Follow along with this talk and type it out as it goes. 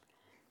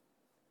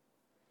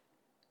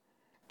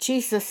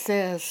Jesus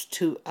says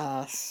to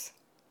us,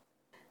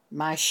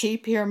 "My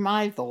sheep hear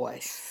my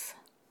voice,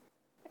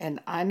 and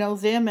I know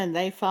them and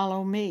they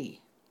follow me."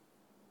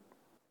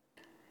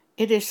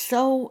 It is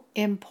so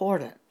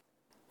important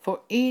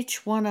for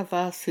each one of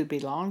us who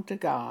belong to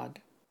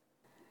God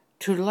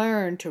to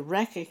learn to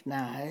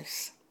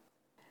recognize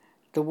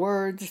the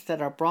words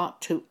that are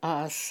brought to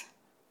us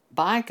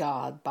by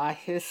God, by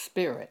His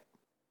Spirit,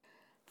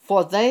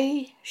 for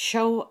they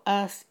show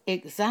us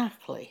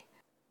exactly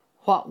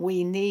what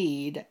we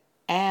need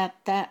at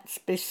that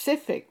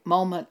specific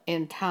moment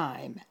in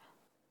time.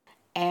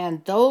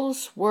 And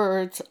those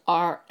words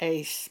are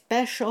a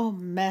special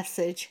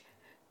message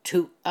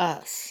to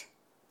us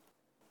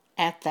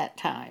at that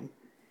time.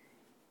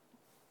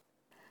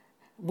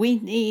 We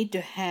need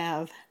to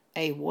have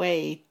a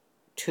way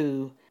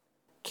to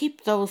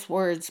keep those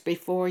words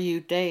before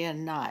you day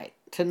and night,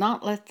 to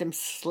not let them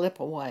slip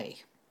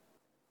away.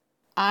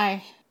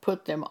 I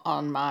put them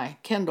on my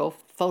Kindle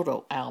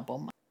photo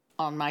album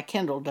on my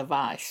Kindle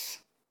device.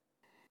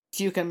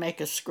 You can make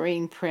a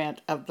screen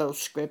print of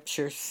those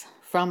scriptures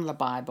from the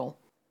Bible,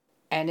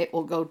 and it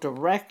will go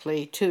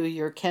directly to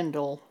your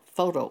Kindle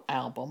photo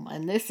album.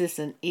 And this is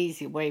an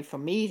easy way for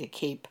me to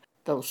keep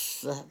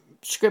those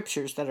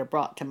scriptures that are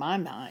brought to my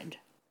mind,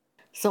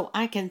 so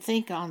I can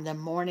think on them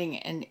morning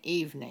and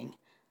evening.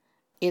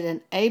 It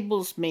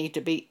enables me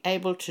to be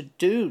able to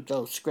do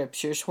those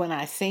scriptures when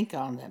I think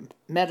on them,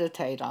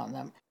 meditate on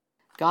them.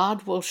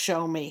 God will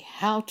show me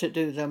how to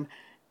do them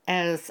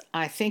as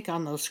I think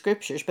on those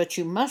scriptures, but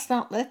you must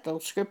not let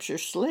those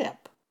scriptures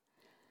slip.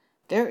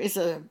 There is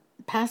a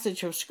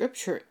passage of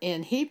scripture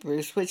in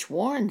Hebrews which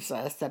warns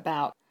us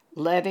about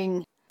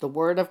letting the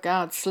Word of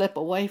God slip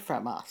away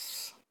from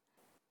us.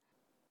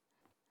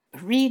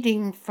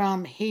 Reading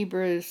from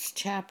Hebrews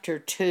chapter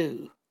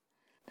 2,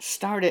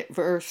 start at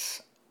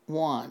verse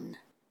 1.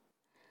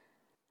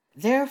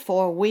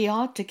 Therefore we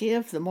ought to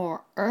give the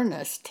more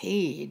earnest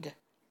heed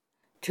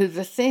to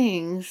the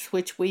things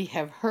which we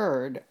have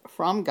heard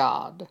from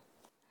God,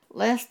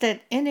 lest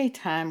at any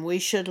time we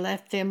should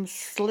let them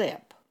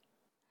slip.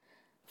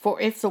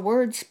 For if the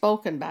word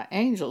spoken by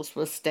angels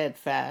was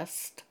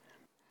steadfast,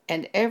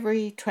 and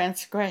every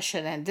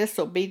transgression and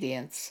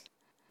disobedience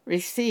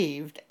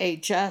received a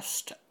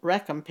just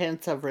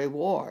recompense of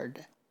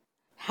reward,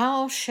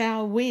 how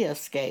shall we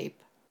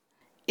escape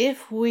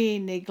if we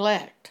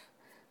neglect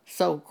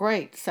so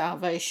great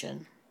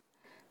salvation,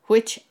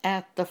 which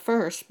at the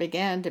first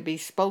began to be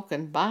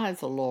spoken by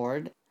the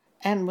Lord,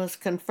 and was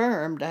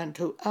confirmed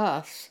unto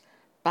us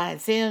by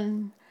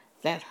them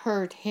that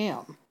heard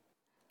him,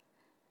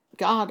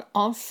 God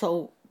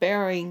also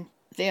bearing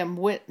them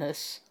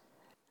witness,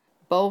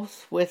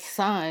 both with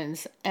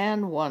signs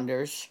and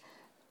wonders,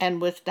 and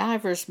with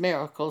divers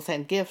miracles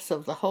and gifts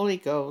of the Holy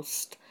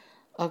Ghost,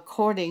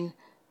 according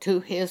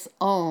to his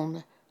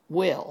own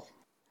will.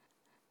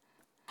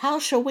 How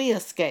shall we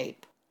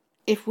escape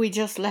if we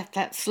just let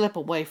that slip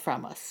away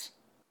from us?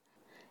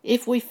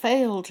 If we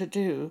fail to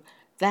do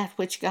that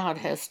which God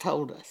has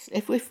told us,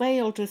 if we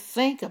fail to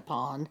think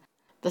upon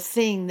the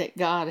thing that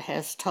God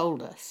has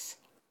told us,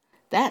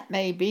 that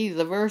may be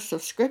the verse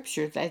of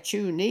Scripture that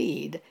you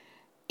need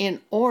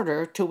in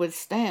order to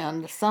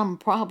withstand some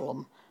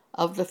problem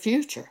of the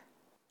future.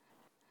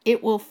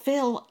 It will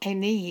fill a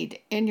need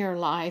in your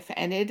life,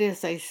 and it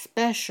is a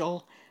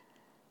special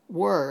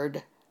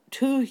word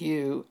to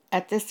you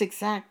at this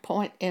exact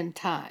point in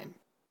time.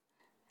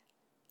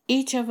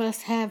 Each of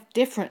us have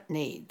different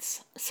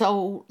needs,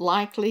 so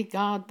likely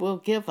God will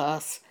give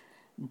us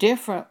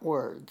different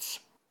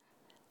words.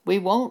 We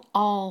won't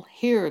all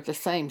hear the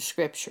same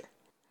scripture.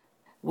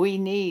 We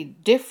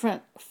need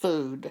different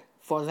food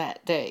for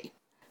that day.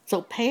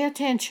 So pay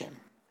attention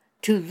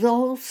to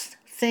those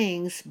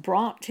things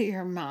brought to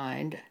your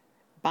mind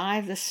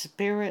by the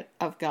Spirit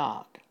of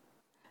God.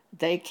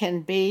 They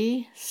can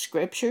be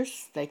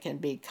scriptures, they can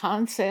be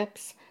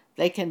concepts,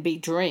 they can be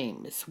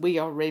dreams. We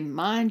are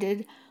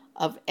reminded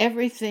of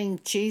everything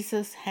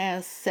Jesus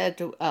has said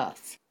to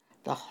us.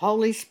 The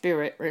Holy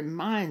Spirit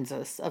reminds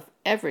us of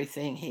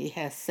everything he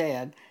has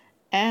said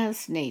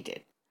as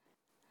needed.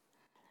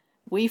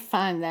 We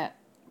find that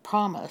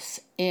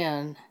promise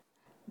in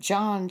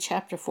John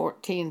chapter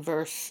 14,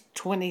 verse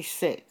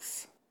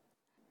 26.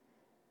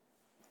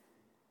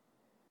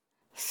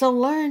 So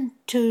learn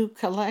to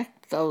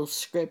collect those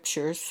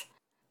scriptures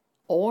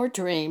or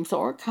dreams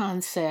or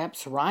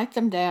concepts, write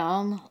them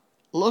down,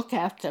 look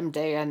at them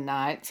day and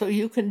night so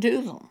you can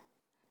do them.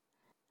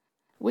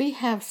 We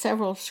have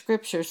several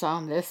scriptures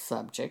on this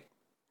subject.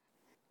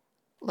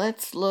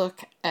 Let's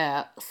look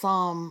at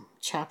Psalm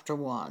chapter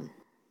 1.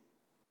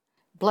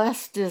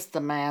 Blessed is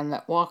the man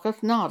that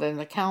walketh not in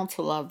the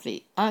counsel of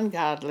the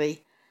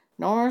ungodly,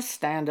 nor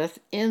standeth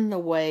in the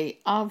way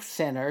of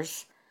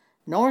sinners,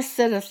 nor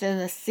sitteth in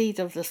the seat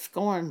of the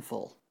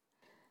scornful.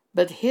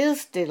 But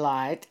his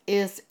delight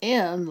is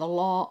in the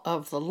law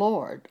of the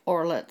Lord,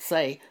 or let's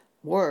say,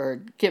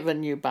 word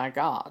given you by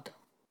God.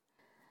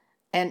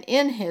 And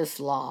in his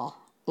law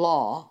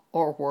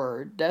or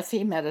word, doth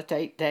he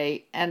meditate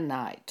day and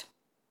night.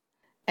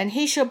 And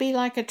he shall be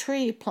like a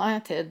tree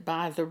planted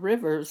by the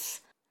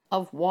rivers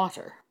of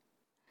water,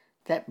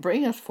 that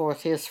bringeth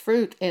forth his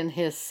fruit in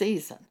his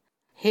season.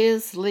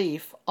 His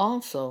leaf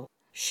also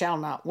shall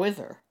not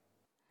wither,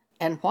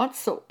 and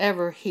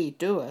whatsoever he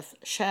doeth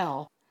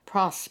shall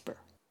prosper.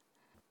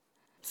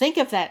 Think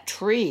of that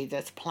tree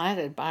that's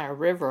planted by a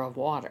river of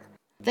water.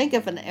 Think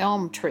of an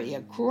elm tree, a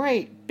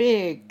great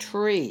big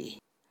tree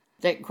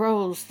that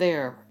grows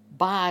there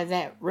by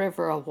that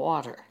river of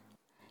water.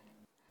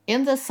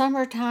 In the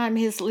summertime,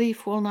 his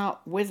leaf will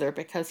not wither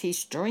because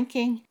he's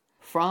drinking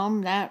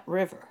from that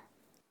river.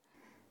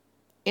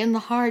 In the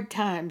hard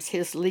times,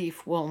 his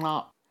leaf will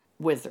not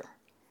wither.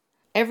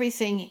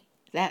 Everything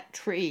that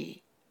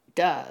tree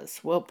does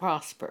will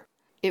prosper.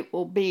 It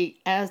will be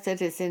as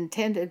it is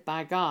intended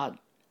by God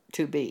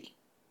to be.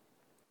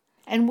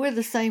 And we're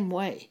the same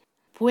way.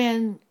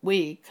 When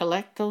we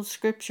collect those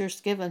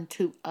scriptures given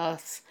to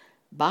us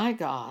by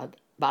God,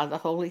 by the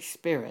Holy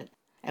Spirit,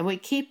 and we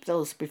keep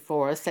those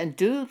before us and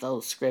do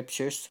those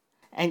scriptures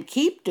and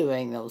keep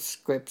doing those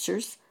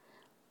scriptures,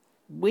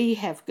 we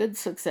have good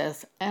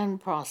success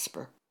and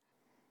prosper.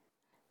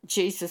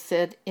 Jesus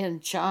said in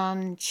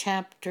John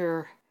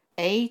chapter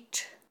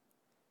 8,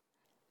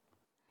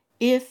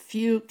 if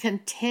you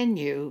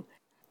continue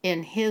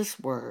in his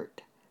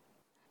word,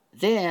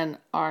 then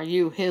are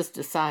you his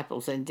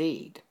disciples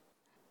indeed,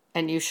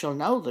 and you shall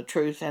know the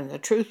truth, and the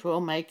truth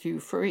will make you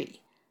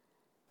free.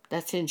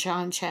 That's in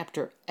John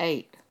chapter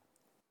 8.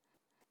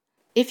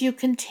 If you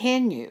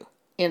continue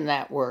in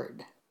that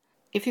word,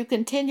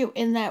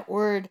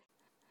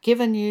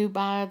 given you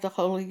by the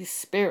Holy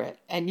Spirit,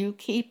 and you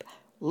keep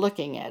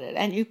looking at it,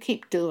 and you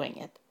keep doing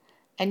it,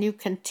 and you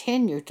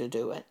continue to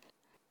do it,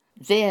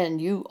 then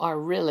you are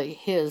really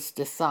his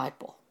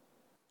disciple.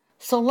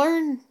 So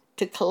learn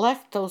to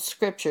collect those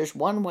scriptures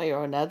one way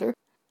or another.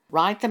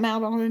 Write them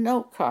out on a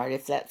note card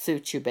if that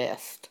suits you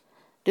best.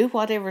 Do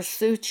whatever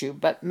suits you,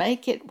 but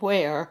make it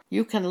where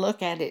you can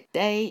look at it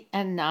day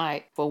and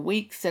night for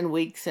weeks and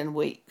weeks and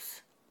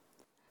weeks.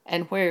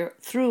 And where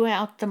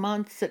throughout the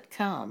months that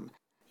come,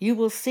 you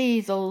will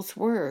see those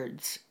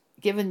words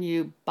given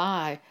you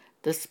by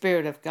the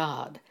Spirit of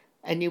God,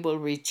 and you will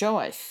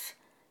rejoice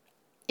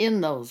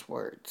in those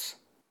words.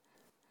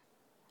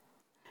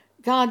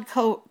 God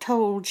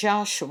told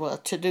Joshua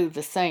to do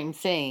the same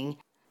thing,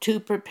 to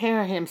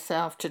prepare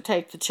himself to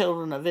take the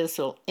children of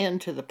Israel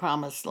into the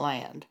promised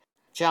land.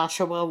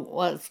 Joshua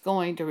was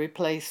going to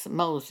replace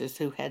Moses,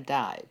 who had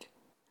died.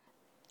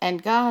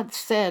 And God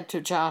said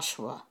to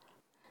Joshua,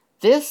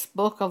 this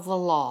book of the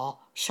law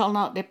shall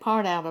not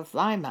depart out of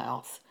thy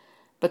mouth,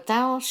 but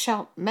thou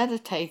shalt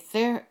meditate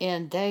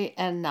therein day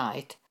and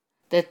night,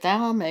 that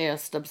thou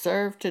mayest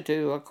observe to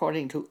do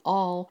according to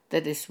all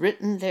that is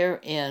written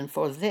therein,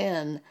 for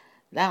then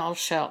thou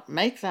shalt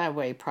make thy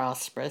way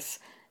prosperous,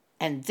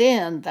 and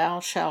then thou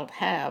shalt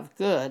have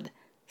good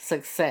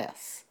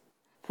success.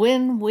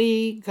 When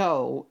we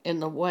go in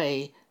the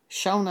way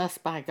shown us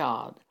by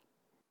God,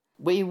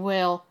 we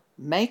will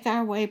make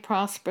our way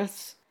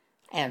prosperous,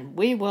 and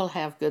we will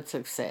have good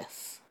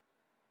success.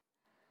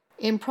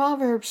 In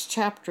Proverbs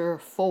chapter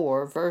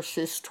 4,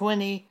 verses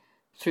 20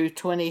 through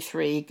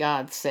 23,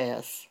 God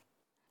says,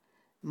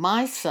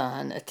 my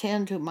son,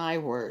 attend to my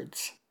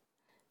words.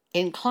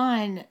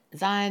 Incline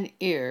thine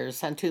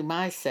ears unto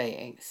my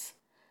sayings.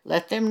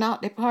 Let them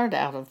not depart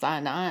out of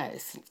thine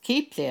eyes.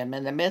 Keep them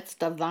in the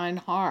midst of thine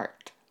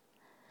heart.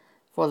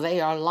 For they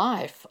are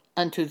life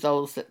unto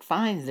those that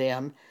find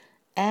them,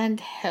 and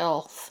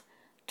health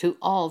to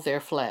all their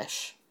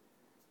flesh.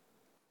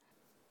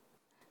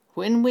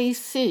 When we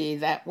see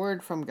that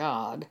word from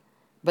God,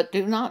 but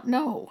do not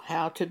know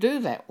how to do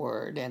that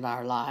word in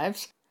our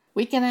lives,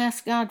 we can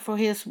ask God for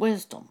his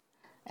wisdom.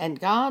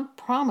 And God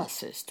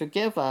promises to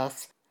give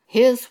us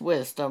his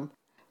wisdom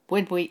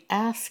when we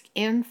ask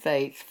in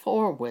faith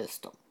for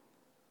wisdom.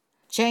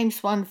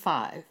 James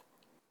 1:5,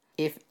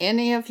 if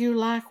any of you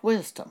lack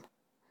wisdom,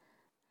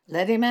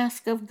 let him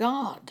ask of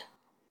God,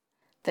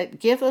 that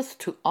giveth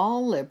to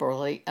all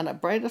liberally and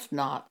upbraideth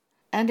not,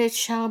 and it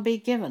shall be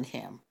given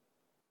him.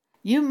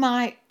 You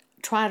might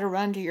try to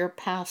run to your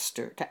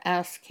pastor to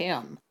ask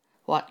him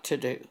what to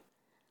do,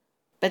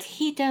 but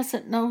he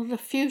doesn't know the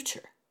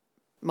future,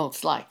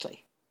 most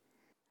likely.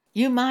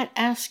 You might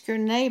ask your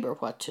neighbor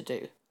what to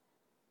do,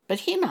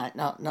 but he might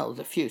not know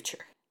the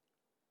future.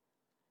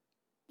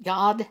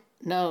 God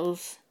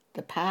knows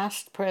the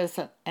past,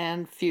 present,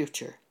 and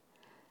future,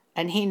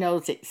 and he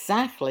knows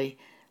exactly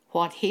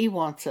what he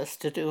wants us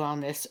to do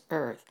on this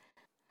earth.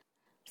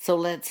 So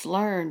let's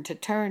learn to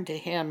turn to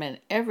him in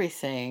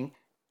everything,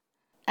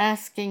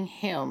 asking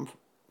him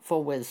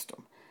for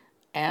wisdom.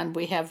 And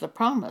we have the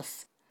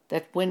promise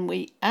that when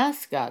we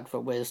ask God for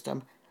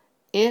wisdom,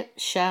 it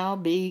shall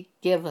be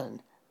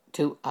given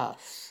to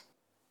us.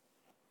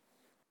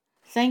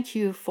 Thank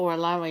you for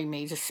allowing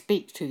me to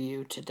speak to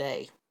you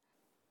today.